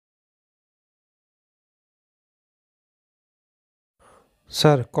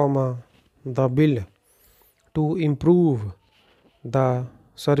Sir, comma, the bill to improve the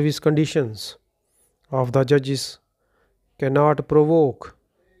service conditions of the judges cannot provoke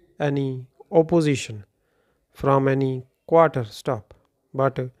any opposition from any quarter. Stop.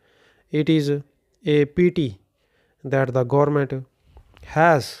 But it is a pity that the government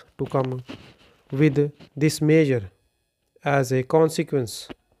has to come with this measure as a consequence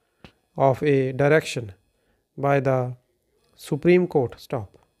of a direction by the Supreme Court.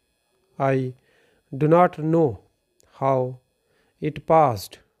 Stop. I do not know how it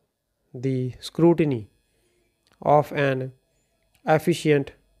passed the scrutiny of an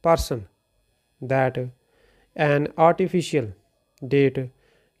efficient person that an artificial date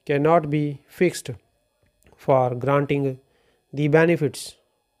cannot be fixed for granting the benefits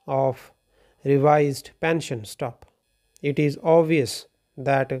of revised pension. Stop. It is obvious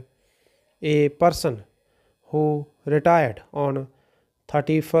that a person who retired on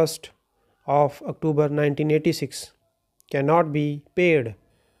 31st of October 1986 cannot be paid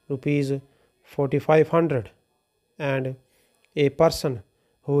rupees 4500 and a person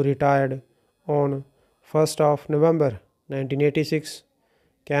who retired on 1st of November 1986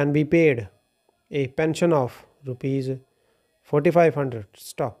 can be paid a pension of rupees 4500.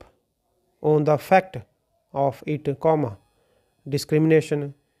 Stop. On the fact of it, comma,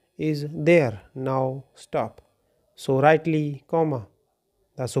 discrimination is there now. Stop. So rightly, comma,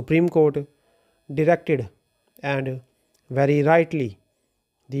 the Supreme Court directed, and very rightly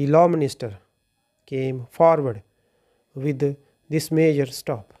the law minister came forward with this measure.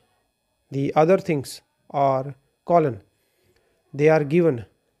 Stop. The other things are colon. They are given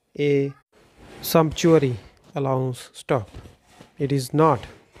a sumptuary allowance. Stop. It is not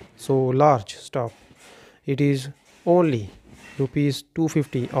so large. Stop. It is only rupees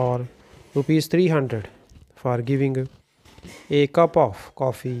 250 or rupees 300 for giving a cup of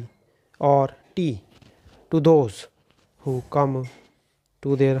coffee or tea to those who come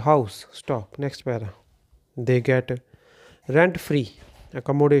to their house. Stop. Next para. They get rent free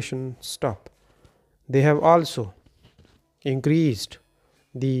accommodation. Stop. They have also increased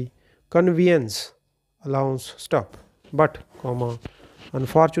the conveyance allowance. Stop. But, comma,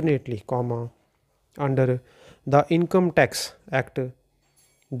 unfortunately, comma, under the Income Tax Act,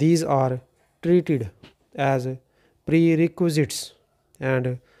 these are treated as prerequisites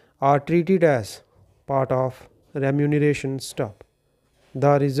and are treated as part of remuneration. Stop.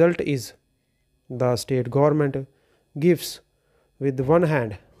 The result is the state government gives with one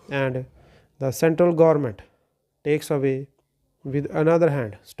hand and the central government takes away with another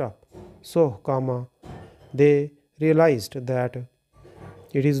hand. Stop. So, comma, they realized that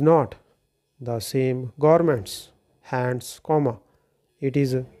it is not the same government's hands, comma, it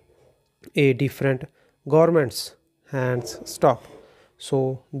is a different government's hands. Stop.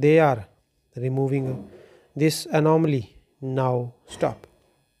 So they are removing this anomaly now. Stop.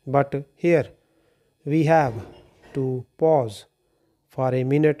 But here we have to pause for a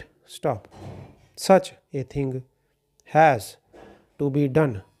minute. Stop. Such a thing has to be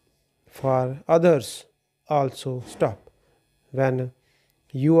done for others also. Stop. When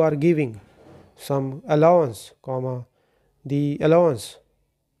you are giving some allowance, comma, the allowance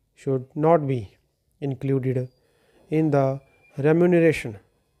should not be included in the remuneration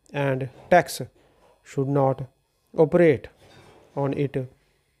and tax should not operate on it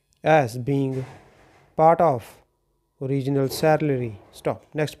as being part of original salary. Stop.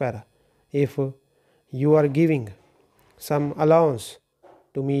 Next para. If you are giving some allowance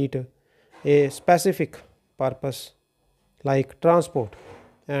to meet a specific purpose like transport,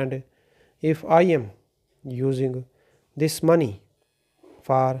 and if I am using this money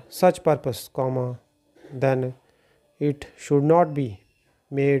for such purpose, comma, then it should not be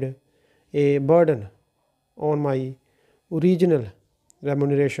made a burden on my original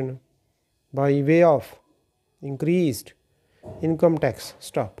remuneration by way of increased income tax.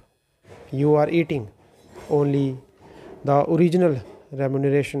 Stop. You are eating only the original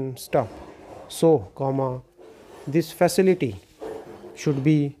remuneration. Stop. So, comma, this facility should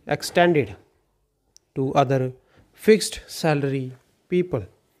be extended to other fixed salary people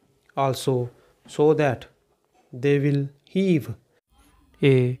also, so that they will heave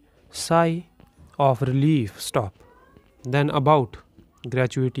a sigh of relief. Stop. Then about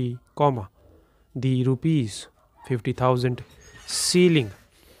gratuity, comma, the rupees 50,000 ceiling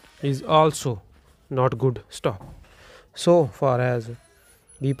is also not good. Stop. So far as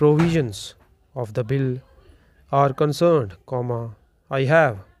the provisions of the bill are concerned, comma, I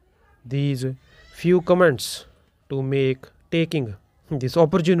have these few comments to make, taking this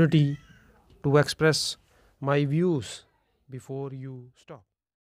opportunity to express my views before you stop.